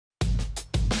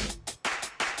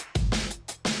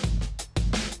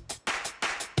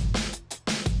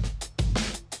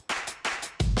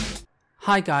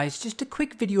Hi guys, just a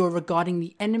quick video regarding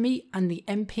the enemy and the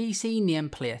NPC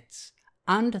nameplates,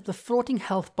 and the floating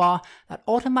health bar that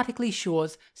automatically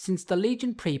shows since the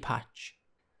Legion pre-patch.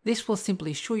 This will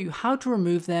simply show you how to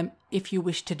remove them if you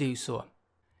wish to do so.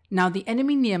 Now the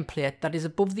enemy nameplate that is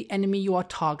above the enemy you are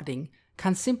targeting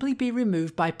can simply be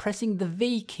removed by pressing the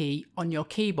V key on your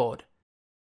keyboard.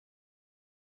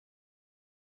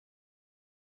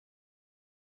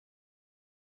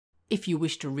 If you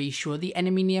wish to reshow the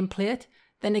enemy nameplate,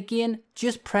 then again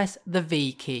just press the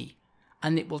V key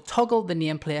and it will toggle the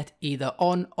nameplate either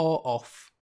on or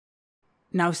off.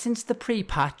 Now since the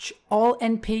pre-patch, all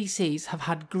NPCs have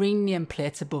had green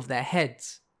nameplates above their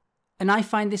heads, and I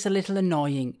find this a little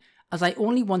annoying as I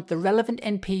only want the relevant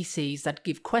NPCs that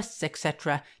give quests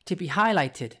etc. to be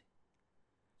highlighted.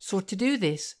 So to do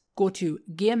this, go to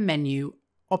Game Menu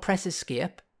or press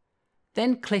Escape,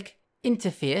 then click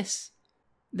Interface,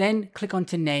 then click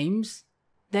onto Names,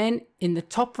 then in the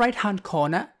top right hand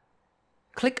corner,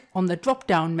 click on the drop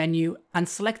down menu and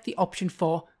select the option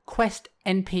for Quest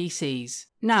NPCs.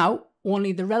 Now,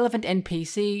 only the relevant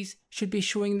NPCs should be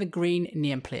showing the green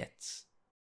nameplates.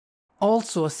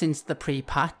 Also since the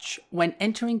pre-patch, when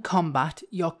entering combat,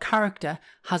 your character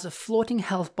has a floating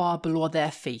health bar below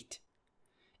their feet.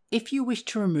 If you wish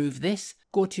to remove this,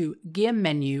 go to Game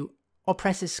Menu or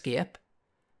press Escape,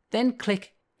 then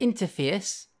click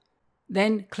Interface,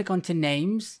 then click onto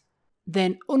Names,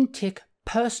 then untick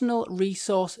Personal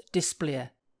Resource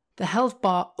Display. The health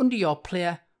bar under your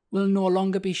player will no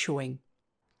longer be showing.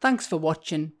 Thanks for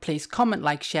watching, please comment,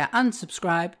 like, share and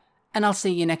subscribe, and I'll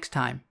see you next time.